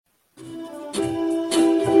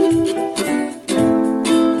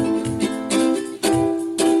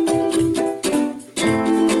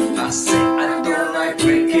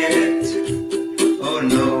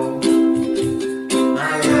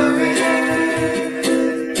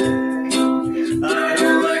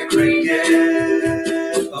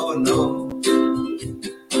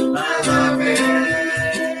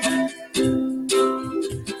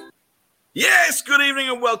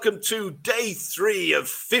welcome to day 3 of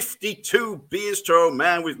 52 Beers to Old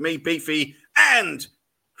Man with me, Beefy, and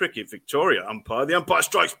Cricket Victoria umpire. The umpire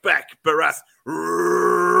strikes back, Barath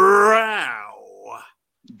Rao.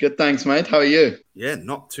 Good, thanks, mate. How are you? Yeah,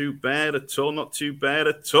 not too bad at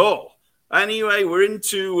all. Anyway, we're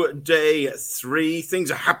into day 3.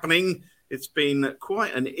 Things are happening. It's been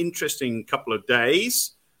quite an interesting couple of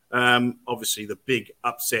days. Obviously, the big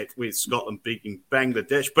upset with Scotland beating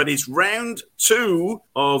Bangladesh, but it's round 2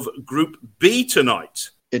 of Group B tonight.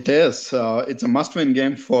 It is. It's a must-win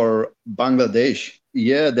game for Bangladesh.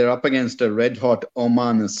 Yeah, they're up against a red-hot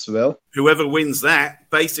Oman as well. Whoever wins that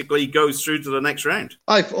basically goes through to the next round.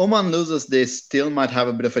 If Oman loses, they still might have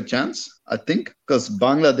a bit of a chance, I think, because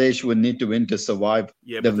Bangladesh would need to win to survive.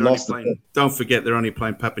 Yeah, but don't forget they're only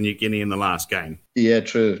playing Papua New Guinea in the last game. Yeah,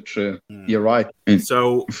 true. You're right.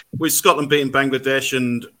 So with Scotland beating Bangladesh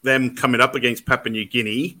and them coming up against Papua New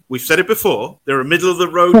Guinea, we've said it before, they're a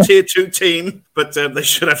middle-of-the-road Tier 2 team, but they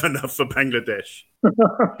should have enough for Bangladesh.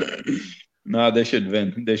 No, they should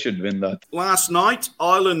win. They should win that. Last night,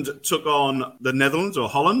 Ireland took on the Netherlands or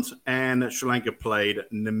Holland, and Sri Lanka played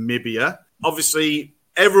Namibia. Obviously,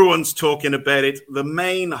 everyone's talking about it. The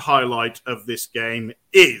main highlight of this game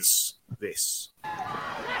is this.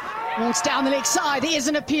 Walks down the leg side. Here's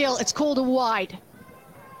an appeal. It's called a wide.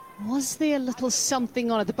 Was there a little something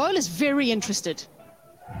on it? The bowler's very interested.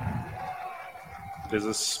 There's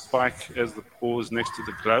a spike as the paws next to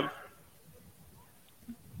the glove.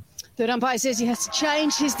 Third umpire says he has to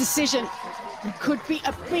change his decision. It could be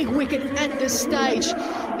a big wicket at this stage.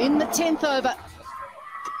 In the 10th over.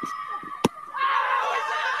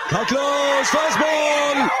 How close? First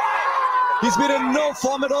ball! He's been in no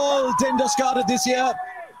form at all, 10 discarded this year.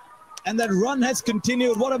 And that run has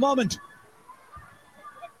continued. What a moment.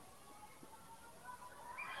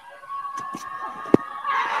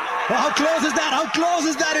 How close is that? How close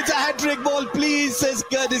is that? It's a hat-trick ball. Please, says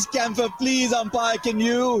Curtis Campher. Please, umpire, can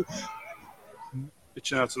you?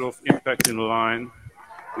 Pitching out sort of impact in line.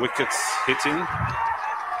 Wickets hitting.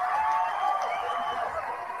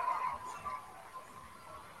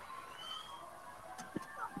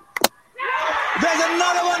 There's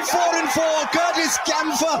another one, 4 and 4. Curtis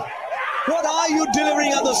Campher. What are you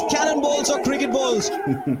delivering? Are those cannonballs or cricket balls?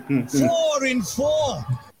 4 and 4.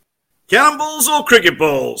 Cannonballs or cricket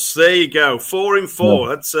balls? There you go. 4 and 4.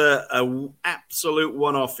 Yeah. That's an absolute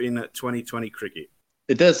one-off in 2020 cricket.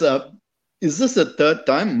 It is. Is this the third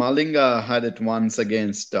time? Malinga had it once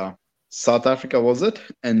against South Africa, was it?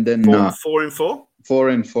 And then 4 and 4? 4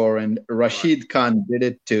 and 4. And Rashid Khan did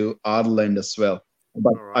it to Ireland as well.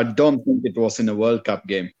 But I don't think it was in a World Cup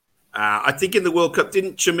game. I think in the World Cup,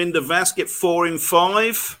 didn't Chaminda Vass get 4 and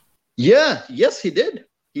 5? Yeah. Yes, he did.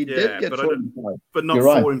 He did get 4 and 5. But not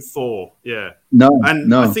 4 and 4. Yeah. No.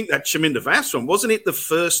 I think that Chaminda Vass one, wasn't it the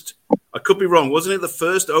first? I could be wrong. Wasn't it the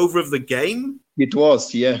first over of the game? It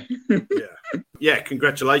was, yeah. Yeah,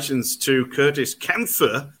 congratulations to Curtis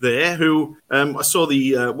Campher there, who I saw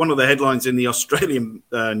the one of the headlines in the Australian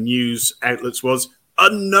news outlets was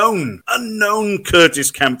unknown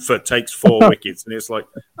Curtis Campher takes 4 wickets, and it's like,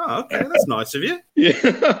 oh, okay, that's nice of you.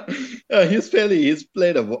 Yeah, he's played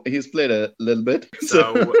a little bit.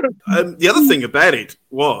 So the other thing about it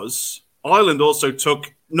was Ireland also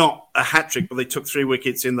took not a hat-trick, but they took 3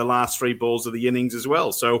 wickets in the last 3 balls of the innings as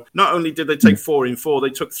well. So not only did they take 4 in 4, they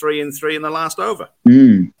took 3 in 3 in the last over.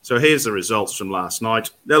 So here's the results from last night.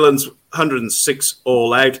 Netherlands 106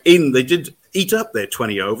 all out. They did eat up their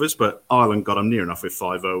 20 overs, but Ireland got them near enough with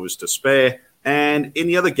 5 overs to spare. And in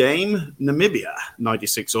the other game, Namibia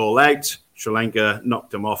 96 all out. Sri Lanka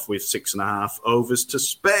knocked them off with 6.5 overs to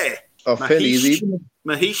spare. Fairly easy.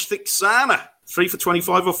 Mahesh Theeksana, 3 for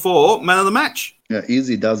 25 or 4, man of the match. Yeah,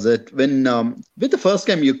 easy does it. When with the first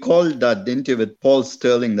game, you called that, didn't you, with Paul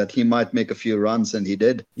Sterling, that he might make a few runs, and he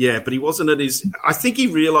did. Yeah, but he wasn't at his... I think he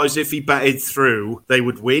realised if he batted through, they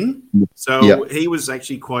would win. So he was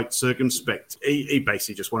actually quite circumspect. He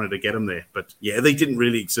basically just wanted to get them there. But yeah, they didn't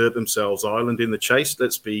really exert themselves, Ireland, in the chase.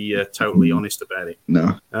 Let's be totally honest about it.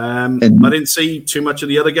 No. I didn't see too much of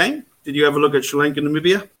the other game. Did you have a look at Sri Lanka and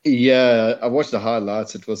Namibia? Yeah, I watched the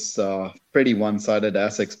highlights. It was pretty one-sided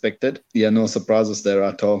as expected. Yeah, no surprises there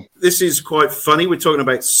at all. This is quite funny. We're talking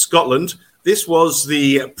about Scotland. This was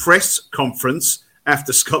the press conference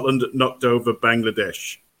after Scotland knocked over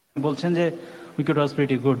Bangladesh. বলছেন যে wicket was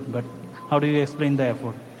pretty good, but how do you explain the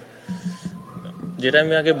effort? যেটা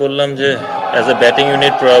আমি আগে বললাম যে as a batting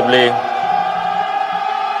unit probably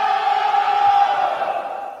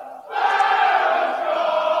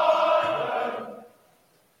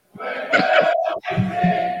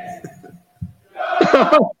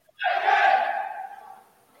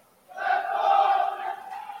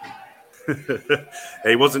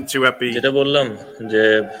He wasn't too happy যেটা বললাম যে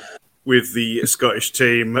with the Scottish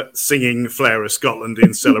team singing Flower of Scotland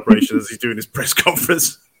in celebration as he's doing his press conference.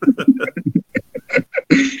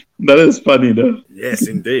 That is funny, though. Yes,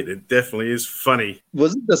 indeed. It definitely is funny.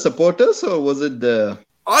 Was it the supporters or was it the...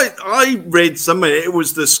 I read somewhere it was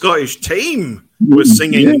the Scottish team who was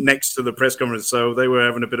singing next to the press conference, so they were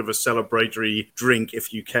having a bit of a celebratory drink, if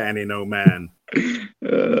you can, in Oman.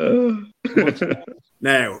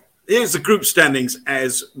 Now, here's the group standings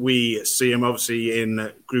as we see them, obviously, in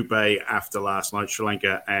Group A after last night, Sri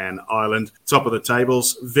Lanka and Ireland. Top of the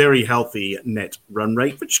tables, very healthy net run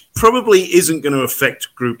rate, which probably isn't going to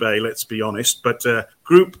affect Group A, let's be honest. But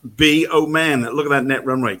Group B, Oman, look at that net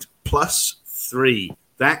run rate, +3.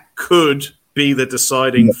 That could be the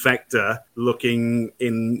deciding factor looking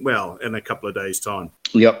in a couple of days' time.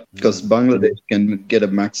 Yep, because Bangladesh can get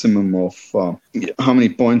a maximum of how many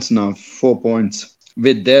points now? 4 points.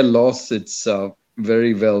 With their loss, it's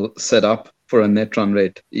very well set up for a net run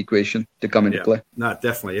rate equation to come into play. No,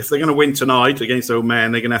 definitely. If they're going to win tonight against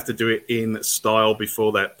Oman, they're going to have to do it in style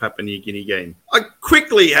before that Papua New Guinea game. I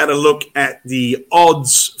quickly had a look at the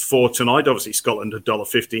odds for tonight. Obviously, Scotland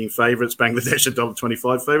 $1.15 favourites, Bangladesh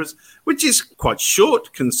 $1.25 favourites, which is quite short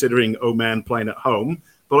considering Oman playing at home.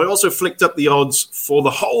 But I also flicked up the odds for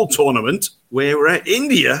the whole tournament, where we're at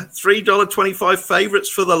India, $3.25 favourites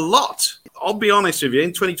for the lot. I'll be honest with you,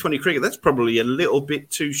 in 2020 cricket, that's probably a little bit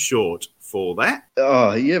too short for that.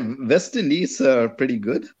 West Indies are pretty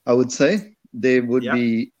good, I would say. They would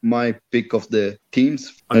be my pick of the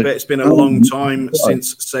teams. I bet it's been a long time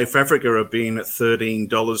since South Africa have been at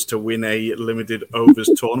 $13 to win a limited overs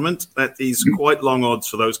tournament. That is quite long odds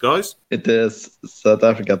for those guys. It is. South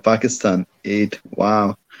Africa, Pakistan, 8.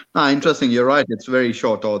 Wow. Interesting. You're right. It's very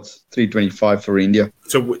short odds. 325 for India.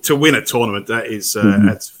 To win a tournament, that is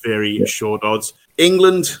that's very short odds.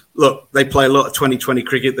 England, look, they play a lot of 2020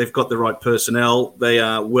 cricket. They've got the right personnel. They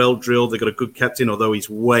are well drilled. They've got a good captain, although he's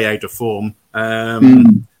way out of form.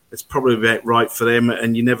 It's probably about right for them,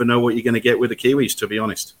 and you never know what you're going to get with the Kiwis, to be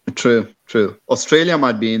honest. True. Australia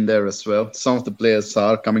might be in there as well. Some of the players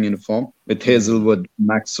are coming into form with Hazelwood,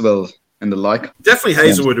 Maxwell, and the like. Definitely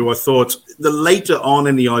Hazelwood, who I thought the later on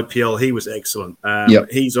in the IPL, he was excellent.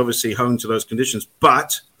 He's obviously home to those conditions,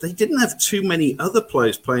 but they didn't have too many other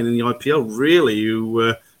players playing in the IPL, really,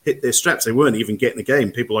 who hit their straps. They weren't even getting a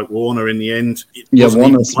game. People like Warner in the end.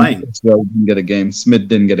 Warner didn't get a game. Smith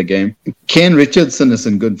didn't get a game. Kane Richardson is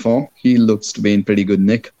in good form. He looks to be in pretty good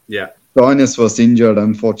nick. Yeah. Stoinis was injured,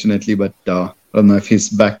 unfortunately, but I don't know if he's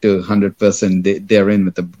back to 100%. They're in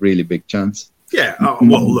with a really big chance. Yeah,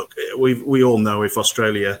 well, look, we all know if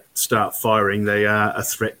Australia start firing, they are a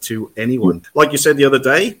threat to anyone. Like you said the other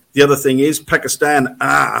day, the other thing is Pakistan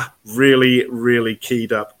are really, really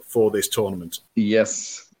keyed up for this tournament.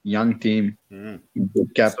 Yes, young team,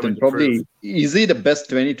 good captain. Probably, is he the best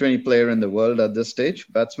 2020 player in the world at this stage,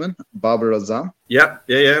 batsman? Babar Azam? Yeah.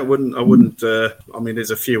 I wouldn't. I mean,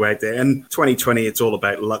 there's a few out there, and 2020, it's all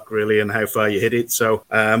about luck, really, and how far you hit it. So,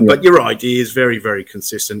 but you're right, he is very, very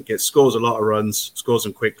consistent. Scores a lot of runs, scores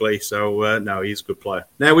them quickly. So, no, he's a good player.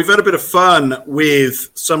 Now, we've had a bit of fun with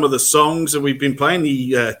some of the songs that we've been playing.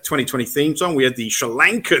 The 2020 theme song, we had the Sri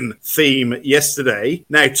Lankan theme yesterday.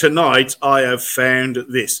 Now, tonight, I have found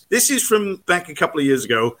this. This is from back a couple of years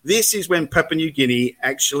ago. This is when Papua New Guinea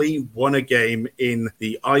actually won a game in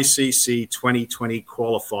the ICC 2020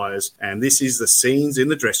 qualifiers, and this is the scenes in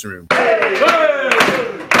the dressing room.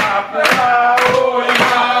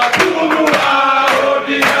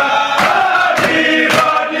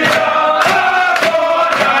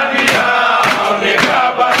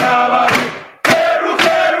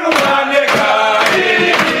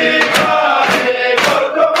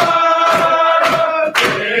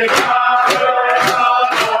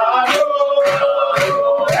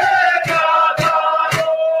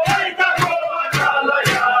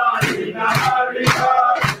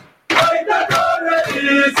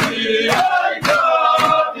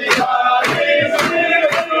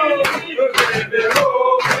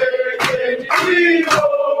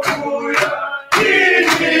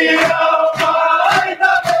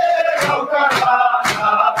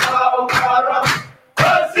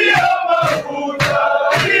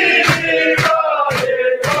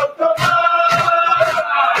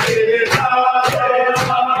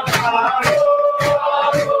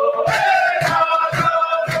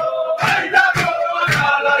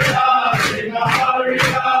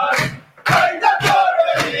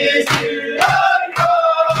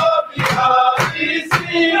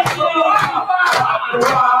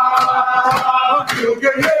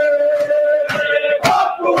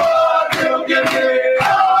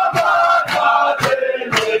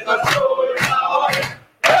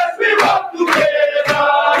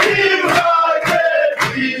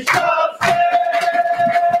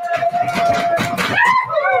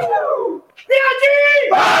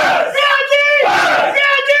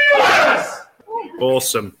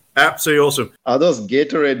 awesome. Absolutely awesome. Are those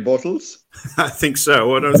Gatorade bottles? I think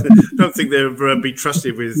so. I don't think they'll be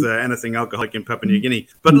trusted with anything alcoholic in Papua New Guinea.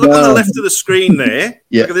 But look on the left of the screen there.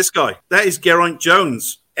 Yeah. Look at this guy. That is Geraint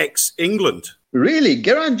Jones, ex-England. Really?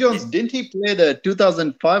 Geraint Jones, didn't he play the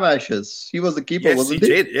 2005 Ashes? He was the keeper, Yes, wasn't he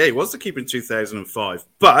did. Yeah, he was the keeper in 2005.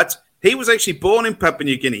 But he was actually born in Papua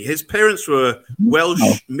New Guinea. His parents were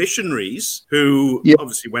Welsh missionaries who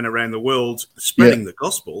obviously went around the world spreading the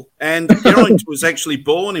gospel. And Geraint was actually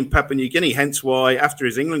born in Papua New Guinea, hence why after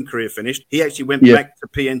his England career finished, he actually went back to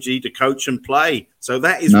PNG to coach and play. So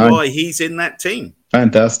that is why he's in that team.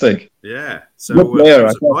 Fantastic. Yeah. So, good player.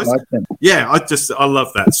 I like him. Yeah, I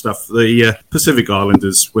love that stuff. The Pacific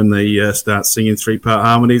Islanders, when they start singing 3-part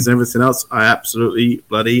harmonies and everything else, I absolutely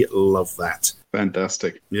bloody love that.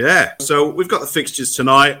 Fantastic. Yeah. So we've got the fixtures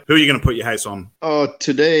tonight. Who are you going to put your house on?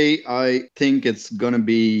 Today, I think it's going to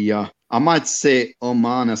be, I might say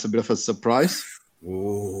Oman as a bit of a surprise.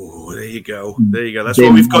 Oh, there you go. There you go. That's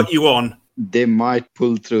what we've got you on. They might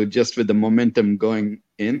pull through just with the momentum going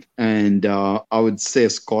in. And I would say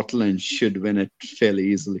Scotland should win it fairly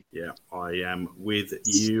easily. Yeah, I am with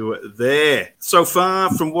you there. So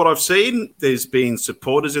far, from what I've seen, there's been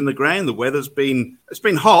supporters in the ground. The weather's been, it's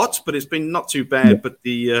been hot, but it's been not too bad. Yeah. But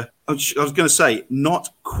the I was going to say, not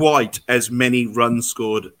quite as many runs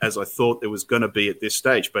scored as I thought there was going to be at this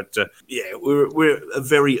stage. But yeah, we're at a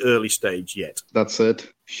very early stage yet. That's it.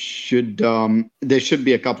 There should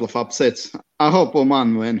be a couple of upsets. I hope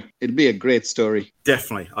Oman win. It'd be a great story.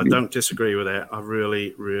 Definitely. I don't disagree with that. I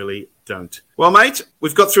really, really don't. Well, mate,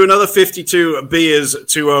 we've got through another 52 beers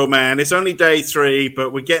to Oman. It's only day 3,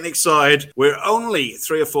 but we're getting excited. We're only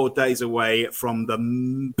 3 or 4 days away from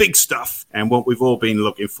the big stuff and what we've all been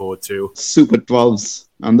looking forward to. Super 12s,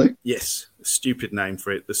 aren't they? Yes. Stupid name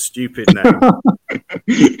for it. The stupid name.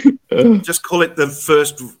 Just call it the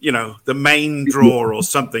first, the main draw or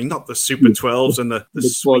something, not the Super 12s and the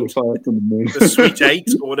Sweet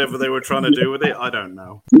 8 or whatever they were trying to do with it. I don't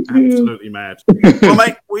know. Absolutely mad. Well,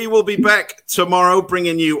 mate, we will be back tomorrow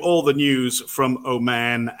bringing you all the news from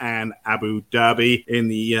Oman and Abu Dhabi in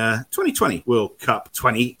the 2020 World Cup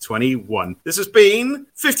 2021. This has been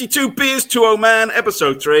 52 Beers to Oman,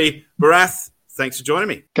 Episode 3. Barath, thanks for joining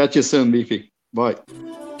me. Catch you soon, Beefy. Bye.